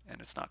token,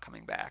 and it's not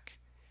coming back,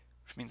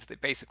 which means they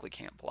basically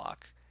can't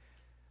block.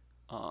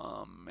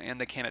 And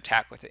they can't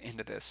attack with it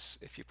into this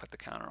if you put the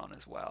counter on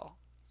as well.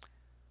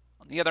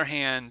 On the other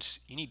hand,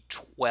 you need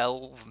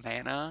 12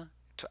 mana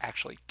to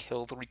actually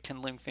kill the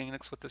Rekindling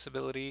Phoenix with this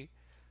ability,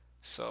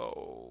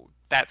 so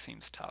that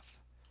seems tough.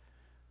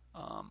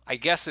 I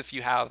guess if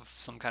you have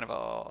some kind of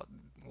a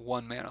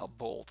 1 mana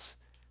bolt,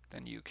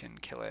 then you can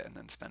kill it and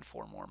then spend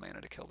 4 more mana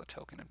to kill the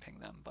token and ping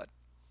them. But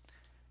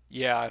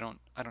yeah, I don't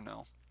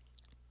know.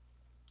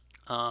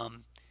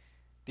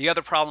 The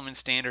other problem in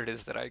Standard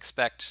is that I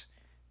expect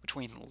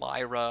between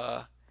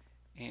Lyra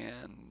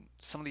and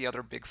some of the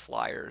other big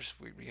flyers,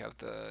 we have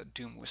the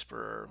Doom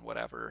Whisperer,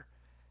 whatever,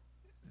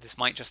 this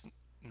might just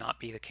not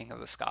be the King of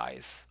the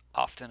Skies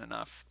often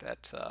enough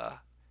that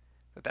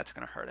that's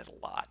going to hurt it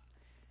a lot.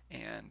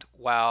 And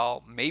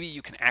while maybe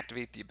you can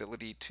activate the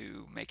ability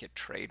to make it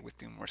trade with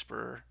Doom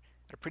Whisperer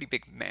at a pretty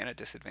big mana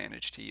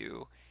disadvantage to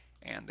you,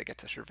 and they get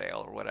to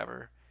Surveil or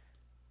whatever,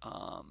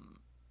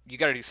 you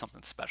got to do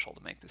something special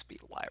to make this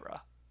beat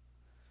Lyra.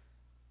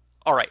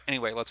 All right,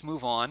 anyway, let's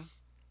move on.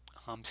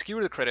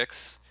 Skewer the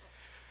critics.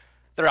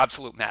 They're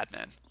absolute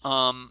madmen.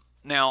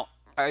 Now,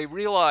 I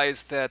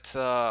realize that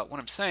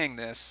when I'm saying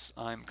this,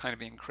 I'm kind of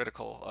being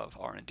critical of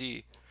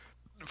R&D,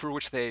 for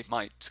which they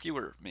might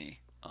skewer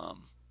me.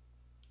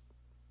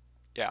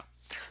 Yeah.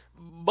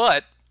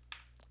 But,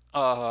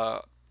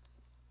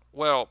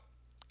 well,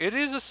 it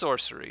is a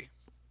sorcery.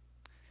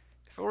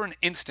 If it were an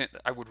instant,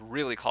 I would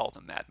really call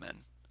them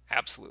madmen.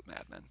 Absolute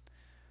madmen.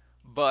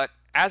 But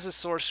as a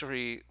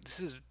sorcery, this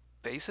is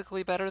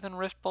basically better than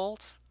Rift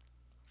Bolt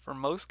for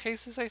most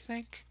cases, I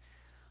think.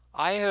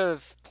 I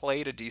have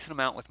played a decent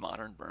amount with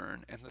Modern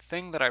Burn, and the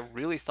thing that I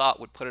really thought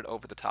would put it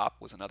over the top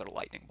was another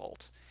Lightning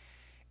Bolt.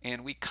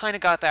 And we kind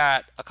of got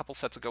that a couple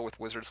sets ago with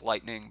Wizard's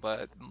Lightning,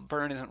 but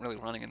Burn isn't really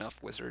running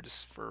enough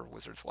Wizards for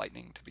Wizard's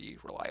Lightning to be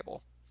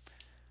reliable.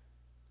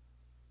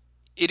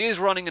 It is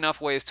running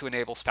enough ways to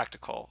enable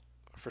Spectacle,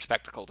 for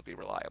Spectacle to be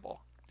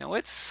reliable. Now,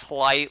 it's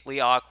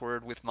slightly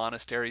awkward with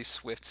Monastery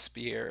Swift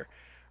Spear,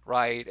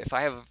 right? If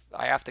I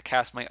have to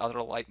cast my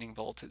other Lightning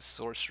Bolt at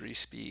sorcery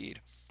speed,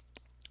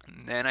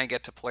 and then I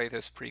get to play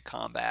this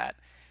pre-combat,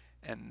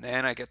 and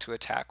then I get to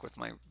attack with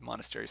my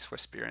Monastery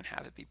Swift Spear and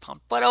have it be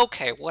pumped. But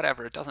okay,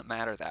 whatever, it doesn't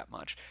matter that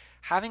much.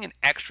 Having an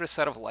extra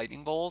set of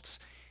Lightning Bolts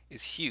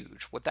is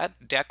huge. What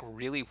that deck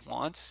really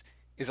wants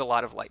is a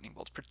lot of Lightning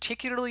Bolts,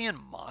 particularly in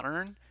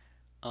Modern.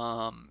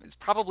 It's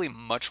probably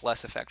much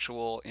less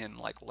effectual in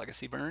like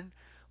Legacy Burn,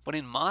 but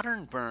in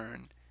Modern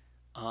Burn,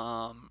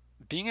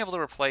 being able to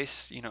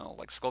replace,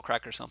 like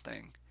Skullcrack or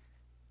something,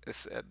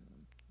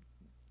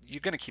 you're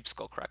going to keep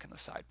Skullcrack in the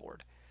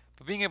sideboard.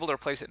 But being able to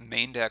replace it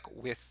main deck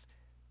with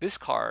this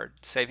card,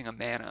 saving a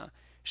mana,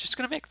 is just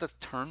going to make the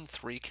turn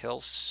 3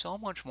 kills so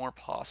much more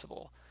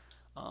possible.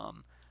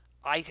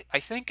 I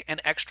think an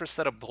extra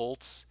set of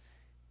bolts,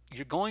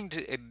 you're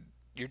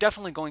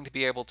definitely going to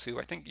be able to,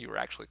 I think you were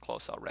actually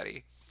close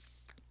already,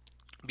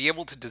 be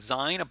able to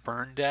design a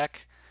burn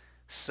deck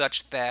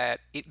such that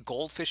it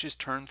goldfishes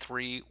turn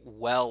 3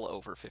 well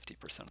over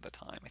 50% of the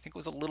time. I think it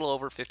was a little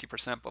over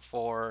 50%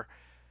 before.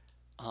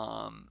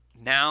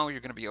 Now you're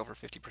going to be over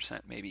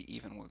 50%, maybe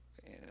even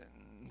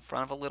in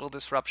front of a little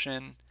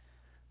disruption.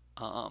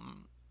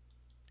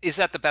 Is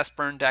that the best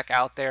burn deck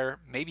out there?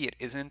 Maybe it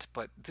isn't,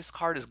 but this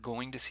card is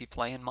going to see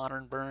play in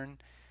Modern Burn.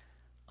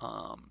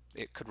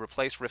 It could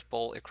replace Rift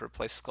Bolt, it could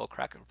replace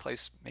Skullcrack, it could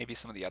replace maybe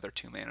some of the other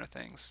 2 mana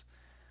things.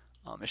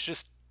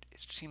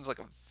 It seems like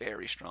a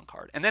very strong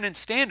card. And then in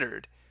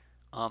Standard,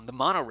 the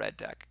mono red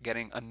deck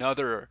getting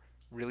another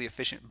really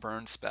efficient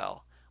burn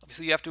spell.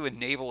 Obviously, you have to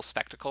enable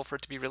Spectacle for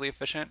it to be really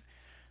efficient,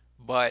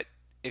 but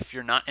if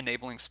you're not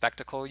enabling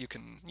Spectacle, you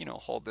can,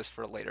 hold this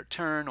for a later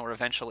turn, or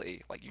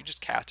eventually, like, you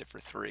just cast it for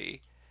 3.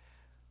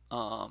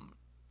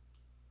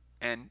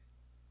 And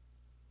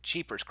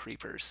Jeepers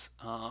Creepers,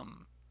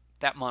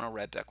 that mono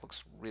red deck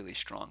looks really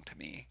strong to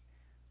me.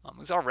 It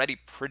was already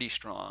pretty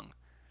strong,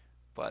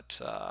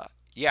 but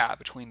yeah,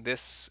 between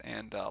this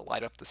and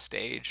Light Up the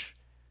Stage,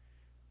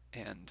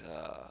 and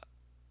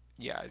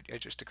yeah, I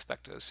just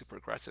expect a super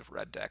aggressive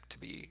red deck to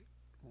be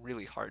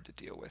really hard to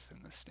deal with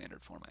in the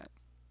Standard format.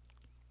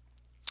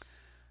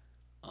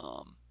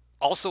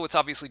 Also, it's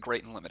obviously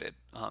great in Limited.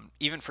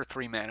 Even for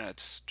 3 mana,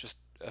 it's just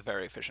a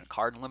very efficient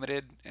card in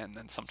Limited, and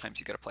then sometimes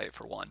you got to play it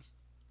for 1.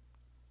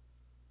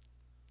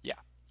 Yeah.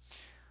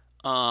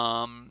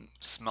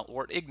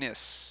 Smeltwort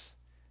Ignis.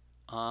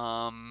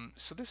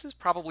 So this is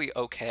probably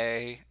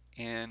okay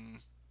in,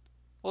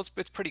 well,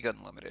 it's pretty good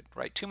in limited,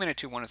 right? 2-mana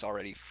 2/1 is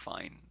already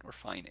fine or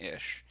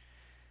fine-ish.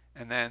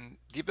 And then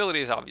the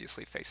ability is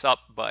obviously face up,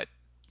 but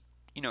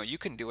you know, you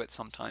can do it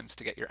sometimes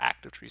to get your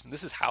active treason.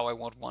 This is how I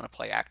would want to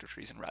play active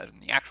treason rather than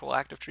the actual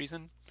active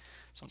treason.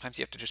 Sometimes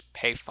you have to just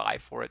pay 5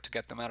 for it to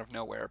get them out of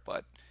nowhere,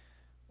 but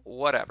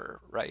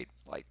whatever, right?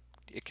 Like,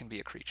 it can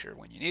be a creature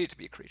when you need it to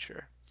be a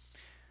creature.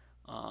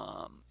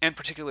 And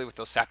particularly with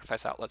those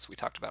sacrifice outlets we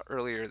talked about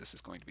earlier, this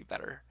is going to be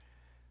better.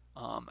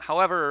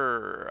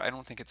 However, I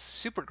don't think it's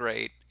super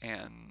great,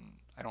 and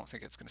I don't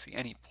think it's going to see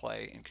any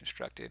play in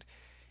Constructed.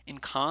 In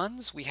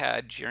cons, we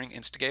had Jeering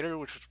Instigator,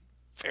 which was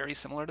very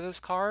similar to this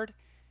card,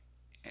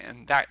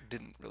 and that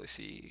didn't really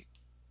see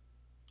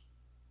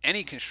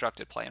any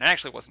constructed play, and it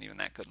actually wasn't even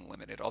that good in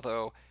limited,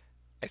 although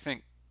I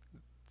think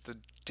the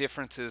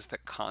differences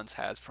that cons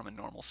has from a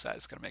normal set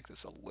is going to make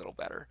this a little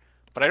better.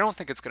 But I don't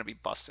think it's going to be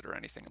busted or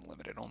anything in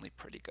limited, only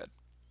pretty good.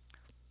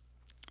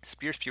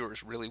 Spear Spewer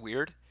is really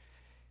weird.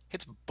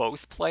 Hits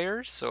both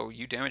players, so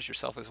you damage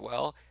yourself as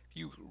well. If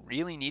you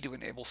really need to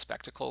enable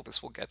Spectacle,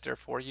 this will get there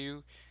for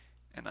you.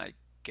 And I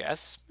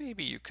guess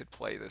maybe you could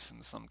play this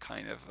in some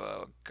kind of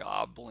a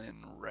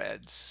Goblin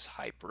Reds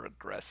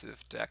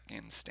hyper-aggressive deck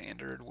in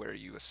Standard, where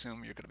you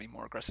assume you're going to be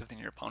more aggressive than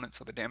your opponent,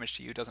 so the damage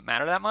to you doesn't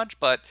matter that much,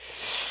 but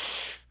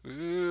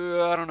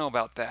I don't know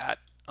about that.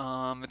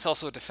 It's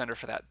also a defender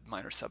for that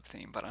minor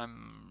sub-theme, but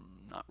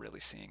I'm not really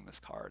seeing this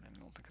card, and I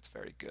don't think it's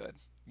very good.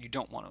 You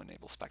don't want to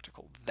enable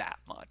Spectacle that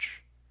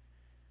much.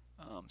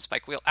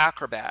 Spike Wheel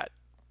Acrobat.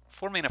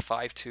 4-mana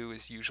 5/2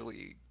 is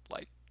usually,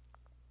 like,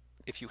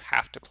 if you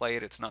have to play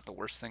it, it's not the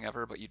worst thing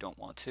ever, but you don't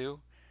want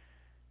to.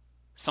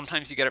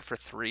 Sometimes you get it for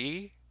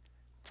 3.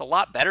 It's a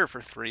lot better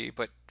for 3,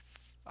 but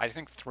I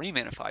think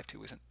 3-mana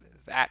 5/2 isn't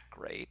that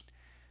great.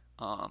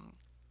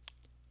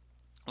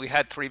 We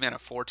had 3-mana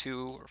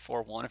 4/2 or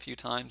 4/1 a few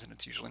times, and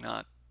it's usually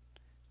not.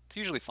 It's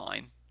usually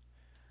fine.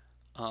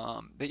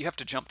 That you have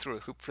to jump through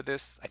a hoop for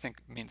this, I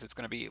think means it's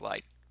going to be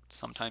like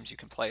sometimes you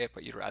can play it,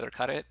 but you'd rather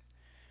cut it.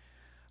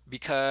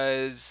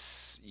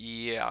 Because,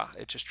 yeah,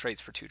 it just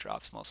trades for 2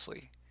 drops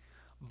mostly.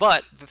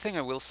 But the thing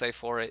I will say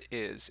for it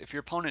is, if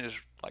your opponent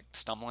is like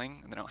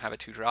stumbling and they don't have a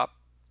 2-drop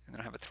and they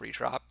don't have a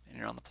 3-drop and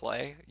you're on the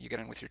play, you get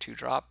in with your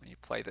 2-drop and you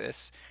play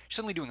this, you're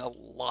suddenly doing a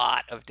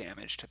lot of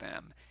damage to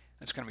them.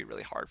 And it's going to be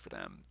really hard for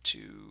them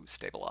to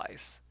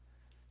stabilize.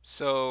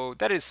 So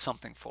that is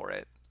something for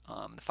it.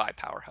 The 5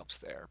 power helps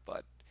there,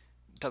 but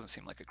it doesn't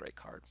seem like a great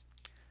card.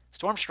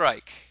 Storm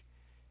Strike.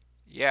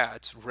 Yeah,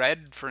 it's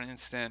red for an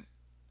instant.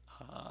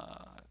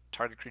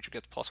 Target creature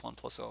gets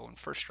 +1/+0 and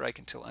first strike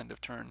until end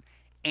of turn,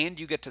 and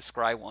you get to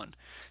scry 1.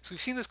 So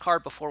we've seen this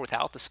card before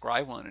without the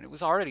scry 1, and it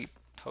was already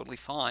totally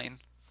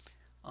fine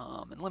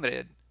and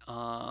limited.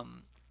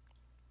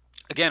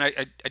 Again,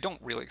 I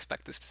don't really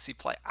expect this to see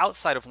play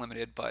outside of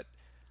limited, but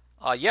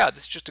yeah,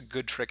 this is just a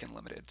good trick in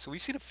limited. So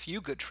we've seen a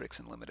few good tricks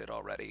in limited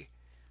already.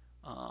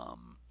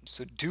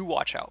 So do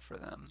watch out for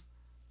them.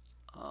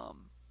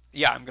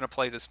 Yeah, I'm going to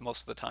play this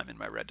most of the time in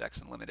my red decks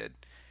in limited.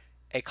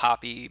 A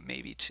copy,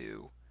 maybe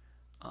 2.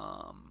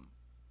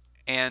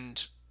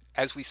 And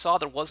as we saw,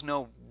 there was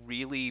no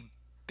really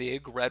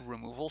big red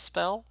removal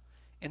spell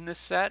in this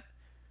set.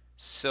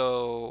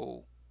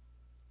 So,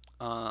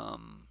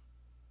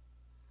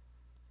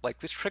 like,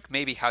 this trick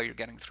may be how you're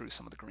getting through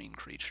some of the green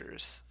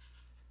creatures.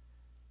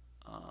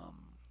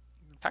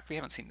 In fact, we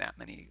haven't seen that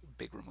many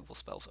big removal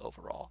spells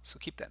overall, so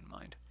keep that in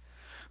mind.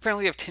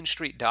 Finally, we have Tin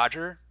Street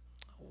Dodger.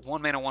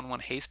 1-mana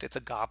 1/1 haste. It's a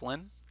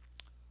goblin,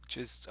 which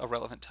is a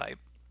relevant type.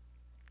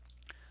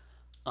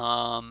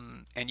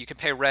 And you can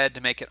pay red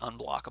to make it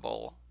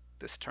unblockable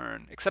this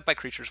turn, except by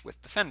creatures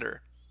with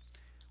Defender,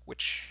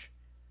 which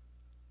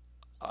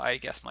I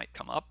guess might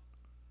come up.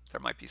 There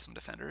might be some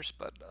Defenders,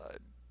 but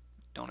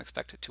don't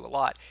expect it to a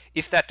lot.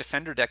 If that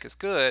Defender deck is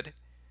good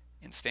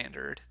in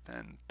Standard,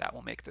 then that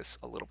will make this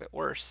a little bit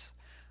worse.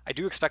 I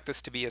do expect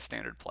this to be a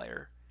Standard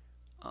player,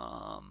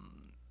 or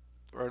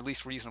at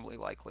least reasonably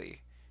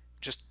likely.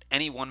 Just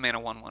any 1-mana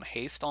 1/1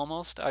 haste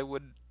almost, I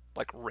would,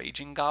 like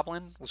Raging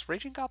Goblin. Was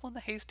Raging Goblin the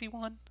hasty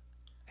one?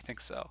 I think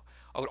so.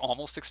 I would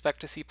almost expect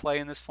to see play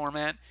in this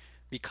format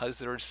because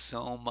there's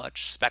so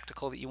much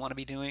spectacle that you want to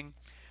be doing.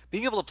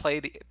 Being able to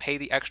pay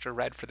the extra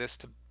red for this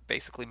to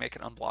basically make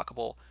it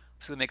unblockable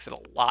so it makes it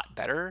a lot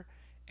better,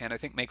 and I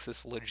think makes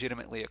this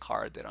legitimately a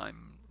card that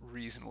I'm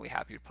reasonably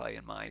happy to play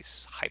in my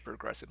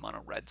hyper-aggressive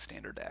mono red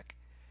standard deck.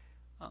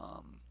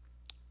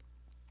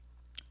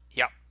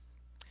 Yeah.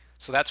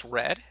 So that's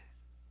red,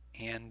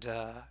 and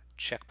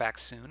check back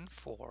soon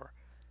for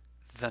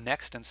the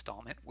next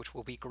installment, which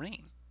will be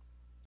green.